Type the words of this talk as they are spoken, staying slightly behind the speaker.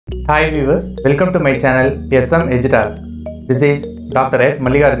Hi viewers, welcome to my channel SM EDUTALK. This is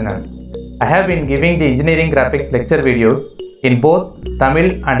Dr.S.Malligarjunan. I have been giving the engineering graphics lecture videos in both Tamil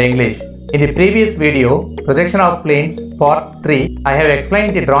and English. In the previous video, Projection of Planes Part 3, I have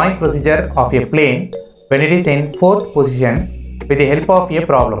explained the drawing procedure of a plane when it is in 4th position with the help of a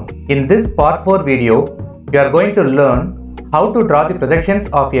problem. In this Part 4 video, we are going to learn how to draw the projections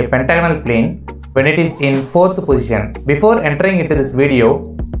of a pentagonal plane when it is in 4th position. Before entering into this video,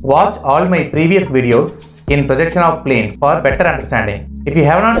 watch all my previous videos in projection of planes for better understanding. If you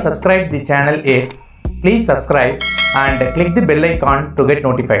have not subscribed the channel yet, please subscribe and click the bell icon to get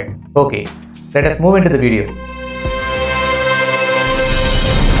notified. Okay, let us move into the video.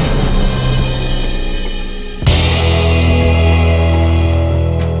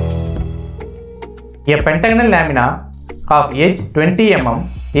 A pentagonal lamina of edge 20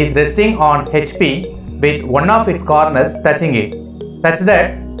 mm is resting on HP with one of its corners touching it, such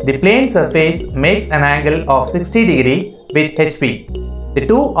that the plane surface makes an angle of 60 degree with HP. The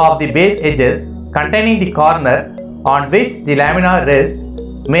two of the base edges containing the corner on which the lamina rests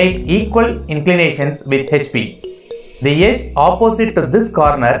make equal inclinations with HP. The edge opposite to this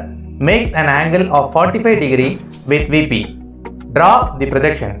corner makes an angle of 45 degree with VP. Draw the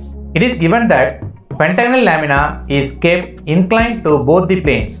projections. It is given that pentagonal lamina is kept inclined to both the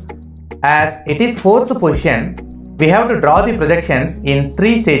planes. As it is 4th position, we have to draw the projections in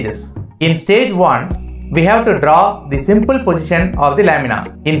 3 stages. In stage 1, we have to draw the simple position of the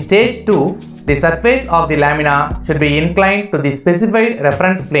lamina. In stage 2, the surface of the lamina should be inclined to the specified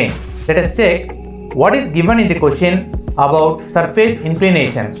reference plane. Let us check what is given in the question about surface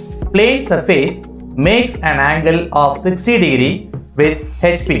inclination. Plane surface makes an angle of 60 degree with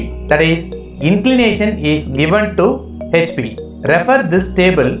HP. That is, inclination is given to HP. Refer this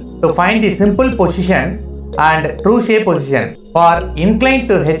table to find the simple position and true shape position. For inclined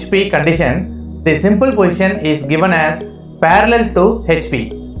to HP condition, the simple position is given as parallel to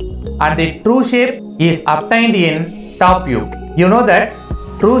HP and the true shape is obtained in top view. You know that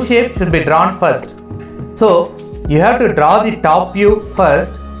true shape should be drawn first. So you have to draw the top view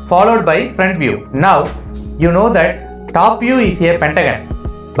first, followed by front view. Now you know that top view is a pentagon,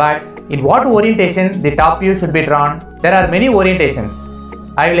 but in what orientation the top view should be drawn? There are many orientations.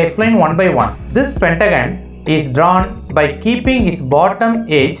 I will explain one by one. This pentagon is drawn by keeping its bottom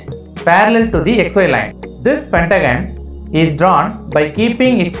edge parallel to the XY line. This pentagon is drawn by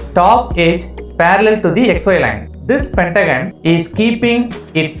keeping its top edge parallel to the XY line. This pentagon is keeping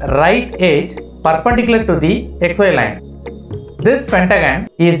its right edge perpendicular to the XY line. This pentagon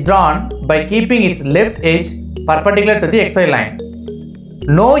is drawn by keeping its left edge perpendicular to the XY line.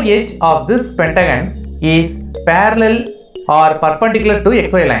 No edge of this pentagon is parallel or perpendicular to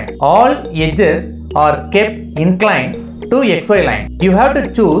XY line. All edges are kept inclined to XY line. You have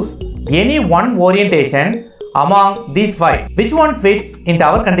to choose any one orientation among these 5. Which one fits into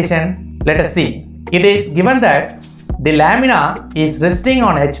our condition? Let us see. It is given that the lamina is resting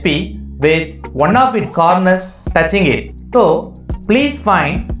on HP with one of its corners touching it. So please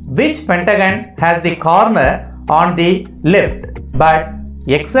find which pentagon has the corner on the left. But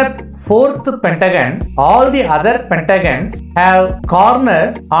except 4th pentagon, all the other pentagons have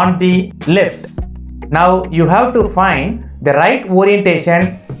corners on the left. Now you have to find the right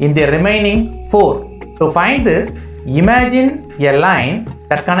orientation in the remaining 4. To find this, imagine a line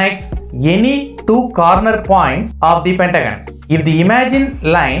that connects any 2 corner points of the pentagon. If the imagined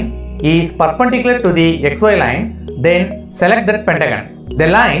line is perpendicular to the XY line, then select that pentagon. The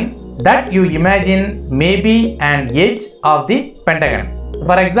line that you imagine may be an edge of the pentagon.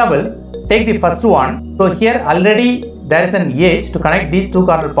 For example, take the first one. So here already there is an edge to connect these 2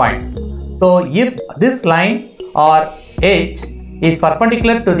 corner points. So if this line or edge is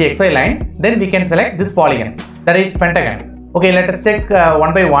perpendicular to the XY line, then we can select this polygon, that is pentagon. Okay, let us check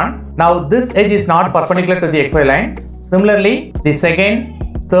one by one. Now this edge is not perpendicular to the XY line. Similarly, the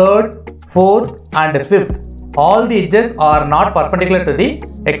 2nd, 3rd, 4th and 5th, all the edges are not perpendicular to the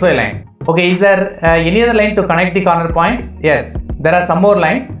XY line. Okay, is there any other line to connect the corner points? Yes, there are some more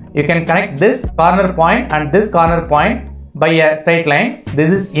lines. You can connect this corner point and this corner point by a straight line.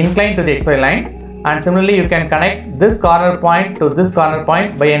 This is inclined to the XY line. And similarly, you can connect this corner point to this corner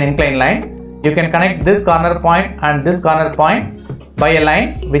point by an inclined line. You can connect this corner point and this corner point by a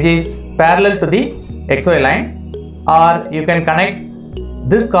line which is parallel to the XY line. Or you can connect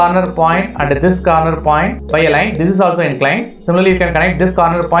this corner point and this corner point by a line. This is also inclined. Similarly, you can connect this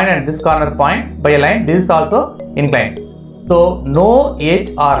corner point and this corner point by a line. This is also inclined. So no edge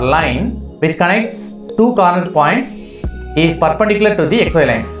or line which connects 2 corner points is perpendicular to the XY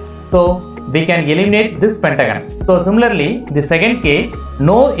line. So we can eliminate this pentagon. So similarly, the second case,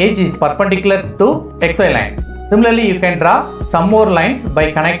 no edge is perpendicular to XY line. Similarly, you can draw some more lines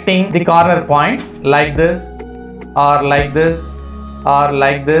by connecting the corner points like this, or like this, or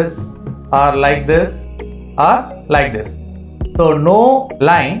like this, or like this, or like this. So no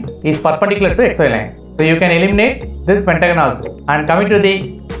line is perpendicular to XY line. So you can eliminate this pentagon also. And coming to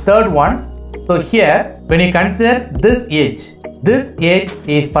the third one, so here when you consider this edge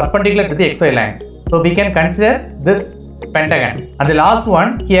is perpendicular to the XY line. So we can consider this pentagon. And the last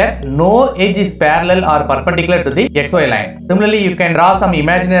one here, no edge is parallel or perpendicular to the XY line. Similarly, you can draw some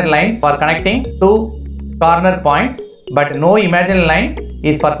imaginary lines for connecting two corner points, but no imaginary line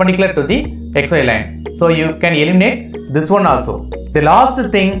is perpendicular to the XY line. So you can eliminate this one also. The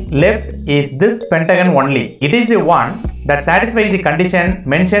last thing left is this pentagon only. It is the one that satisfies the condition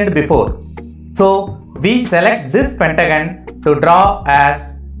mentioned before. So we select this pentagon to draw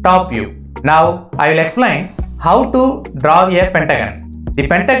as top view. Now I will explain how to draw a pentagon. The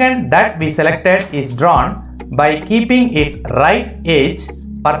pentagon that we selected is drawn by keeping its right edge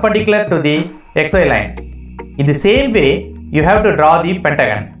perpendicular to the XY line. In the same way, you have to draw the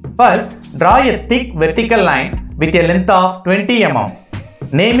pentagon. First, draw a thick vertical line with a length of 20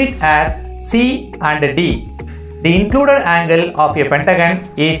 mm. Name it as C and D. The included angle of a pentagon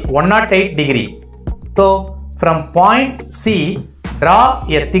is 108 degree. So from point C, draw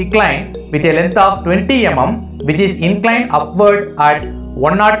a thick line with a length of 20 mm which is inclined upward at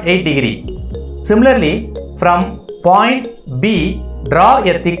 108 degree. Similarly, from point B, draw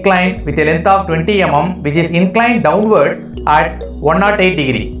a thick line with a length of 20 mm which is inclined downward at 108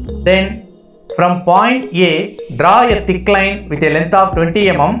 degree. Then from point A, draw a thick line with a length of 20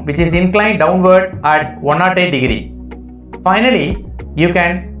 mm which is inclined downward at 108 degree. Finally, you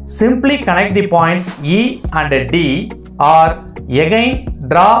can simply connect the points E and D, or again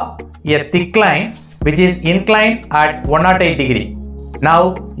draw a thick line which is inclined at 108 degree.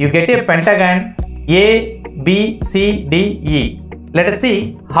 Now you get a pentagon A, B, C, D, E. Let us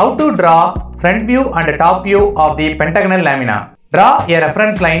see how to draw front view and top view of the pentagonal lamina. Draw a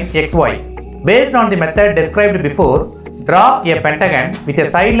reference line XY. Based on the method described before, draw a pentagon with a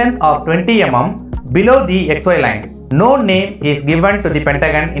side length of 20 mm below the XY line. No name is given to the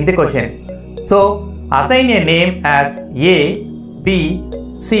pentagon in the question. So assign a name as A, B,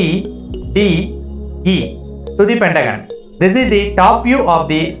 C, D, E to the pentagon. This is the top view of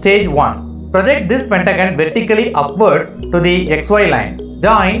the stage 1. Project this pentagon vertically upwards to the XY line.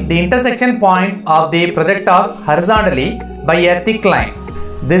 Join the intersection points of the projectors horizontally by a thick line.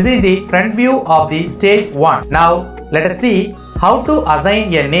 This is the front view of the stage 1. Now let us see how to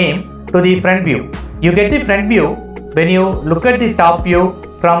assign a name to the front view. You get the front view when you look at the top view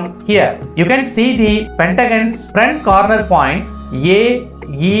from here. You can see the pentagon's front corner points A,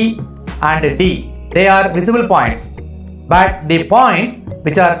 E and D. They are visible points. But the points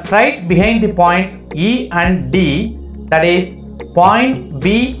which are straight behind the points E and D, that is point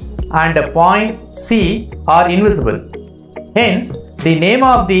B and point C, are invisible. Hence, the name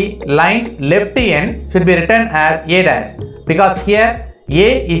of the line's left end should be written as A dash, because here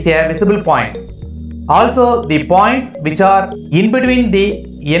A is a visible point. Also, the points which are in between the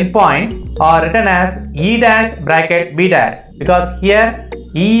endpoints are written as E dash bracket B dash, because here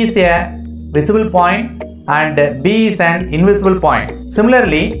E is a visible point and B is an invisible point.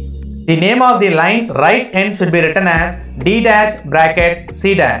 Similarly, the name of the line's right end should be written as D dash bracket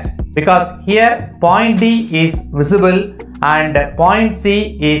C dash, because here point D is visible and point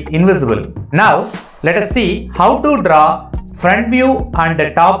C is invisible. Now let us see how to draw front view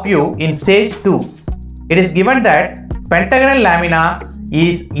and top view in stage 2. It is given that pentagonal lamina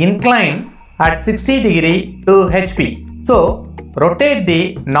is inclined at 60 degree to HP. So rotate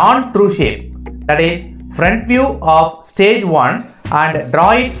the non-true shape, that is front view of stage 1, and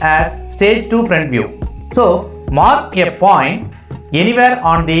draw it as stage 2 front view. So mark a point anywhere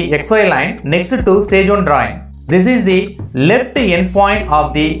on the XY line next to stage 1 drawing. This is the left end point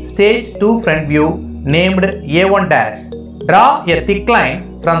of the stage 2 front view named A1 dash. Draw a thick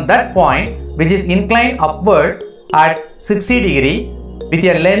line from that point which is inclined upward at 60 degree with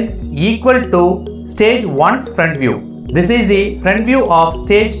a length equal to stage 1's front view. This is the front view of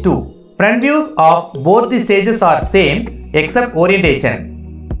stage 2. Front views of both the stages are same except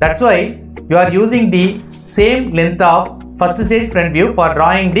orientation. That's why you are using the same length of first stage front view for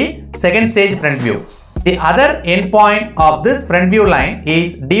drawing the second stage front view. The other endpoint of this front view line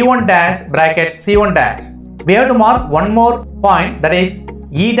is D1 dash bracket C1 dash. We have to mark one more point, that is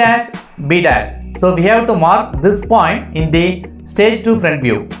E dash B dash. So we have to mark this point in the stage 2 front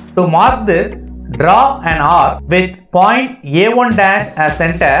view. To mark this, draw an arc with point A1 dash as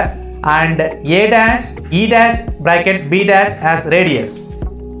center and A dash, E dash bracket B dash as radius.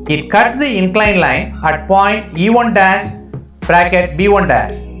 It cuts the inclined line at point E1 dash bracket B1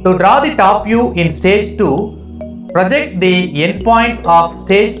 dash. To draw the top view in stage 2, project the endpoints of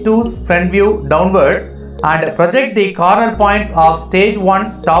stage 2's front view downwards and project the corner points of stage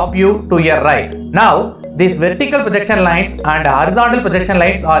 1's top view to your right. Now, these vertical projection lines and horizontal projection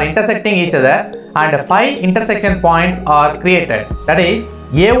lines are intersecting each other and 5 intersection points are created. That is,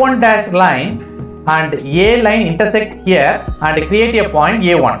 A1 dash line and A line intersect here and create a point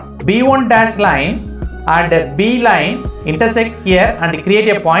A1. B1 dash line and B line intersect here and create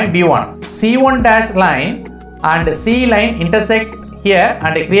a point B1. C1 dash line and C line intersect here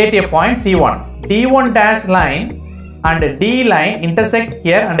and create a point C1. D1 dash line and D line intersect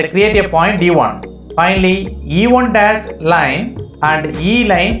here and create a point D1. Finally, E1 dash line and E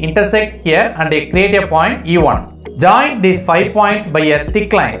line intersect here and create a point E1. Join these 5 points by a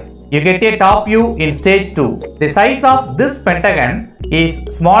thick line. You get a top view in stage 2. The size of this pentagon is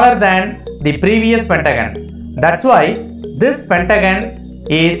smaller than the previous pentagon. That's why this pentagon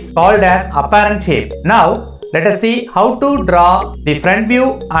is called as apparent shape. Now, let us see how to draw the front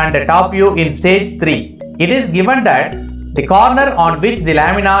view and the top view in stage 3. It is given that the corner on which the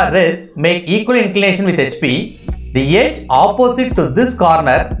lamina rests make equal inclination with HP. The edge opposite to this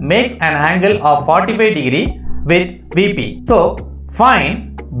corner makes an angle of 45 degree with VP. So,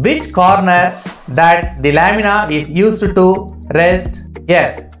 find which corner that the lamina is used to rest.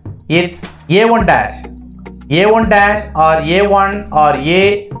 Yes, it's A1 dash. A1 dash or A1 or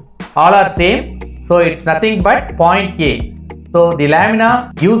A all are same. So it's nothing but point A. So the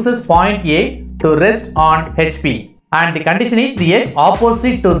lamina uses point A to rest on HP. And the condition is the edge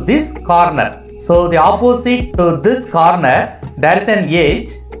opposite to this corner. So the opposite to this corner, there is an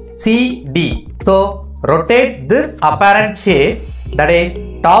edge CD. So rotate this apparent shape, that is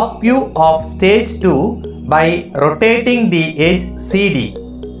top view of stage 2, by rotating the edge CD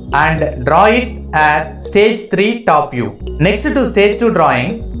and draw it as stage 3 top view. Next to stage 2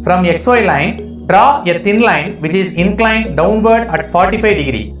 drawing, from XY line, draw a thin line which is inclined downward at 45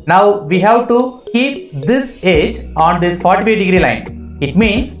 degree. Now we have to keep this edge on this 45 degree line. It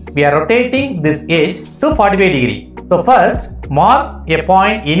means we are rotating this edge to 45 degree. So first, mark a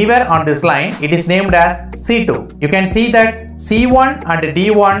point anywhere on this line. It is named as C2. You can see that C1 and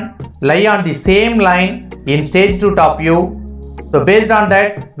D1 lie on the same line in stage 2 top view. So based on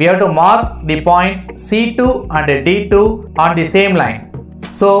that, we have to mark the points C2 and D2 on the same line.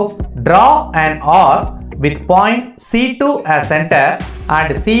 So draw an arc with point C2 as center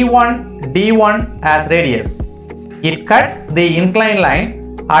and C1, D1 as radius. It cuts the inclined line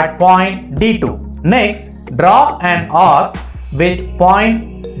at point D2. Next, draw an arc with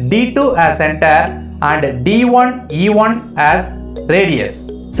point D2 as center and D1, E1 as radius.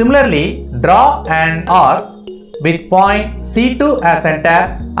 Similarly, draw an arc with point C2 as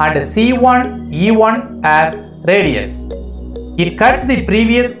center and C1, E1 as radius. It cuts the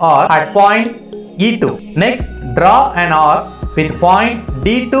previous arc at point E2. Next, draw an arc with point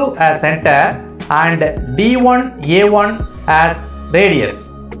D2 as center and D1, A1 as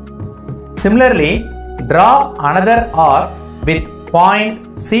radius. Similarly, draw another arc with point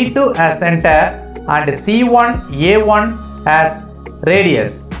C2 as center and C1, A1 as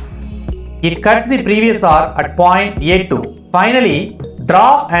radius. It cuts the previous arc at point A2. Finally,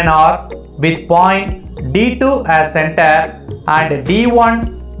 draw an arc with point D2 as center and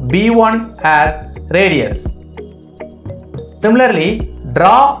D1, B1 as radius. Similarly,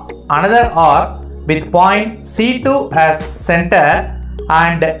 draw another arc with point C2 as center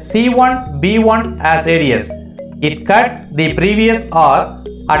and C1, B1 as radius. It cuts the previous arc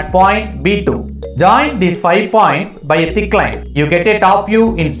at point B2. Join these 5 points by a thick line. You get a top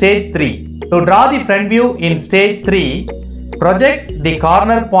view in stage 3. To draw the front view in stage 3, project the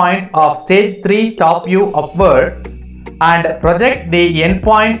corner points of stage 3's top view upwards and project the end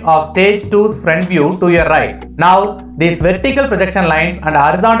points of stage 2's front view to your right. Now, these vertical projection lines and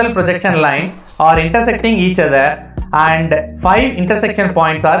horizontal projection lines are intersecting each other and 5 intersection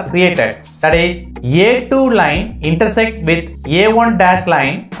points are created. That is, A2 line intersect with A1 dash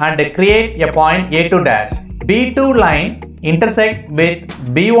line and create a point A2 dash. B2 line intersect with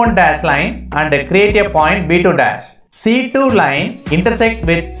B1 dash line and create a point B2 dash. C2 line intersect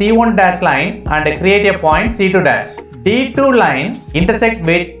with C1 dash line and create a point C2 dash. D2 line intersect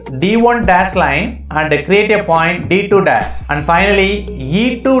with D1 dash line and create a point D2 dash. And finally,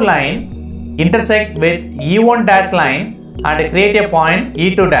 E2 line intersect with E1 dash line and create a point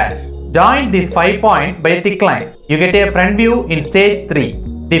E2 dash. Join these 5 points by a thick line. You get a front view in stage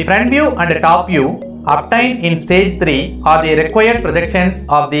 3. The front view and the top view obtained in stage 3 are the required projections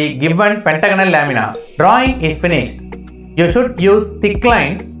of the given pentagonal lamina. Drawing is finished. You should use thick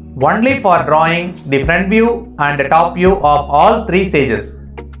lines only for drawing the front view and the top view of all 3 stages.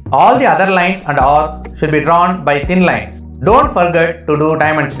 All the other lines and arcs should be drawn by thin lines. Don't forget to do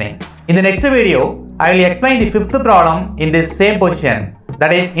dimensioning. In the next video, I will explain the 5th problem in this same position,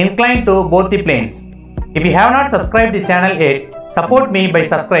 that is inclined to both the planes. If you have not subscribed the channel yet, support me by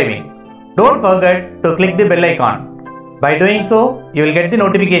subscribing. Don't forget to click the bell icon. By doing so, you will get the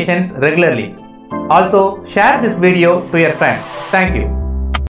notifications regularly. Also, share this video to your friends. Thank you.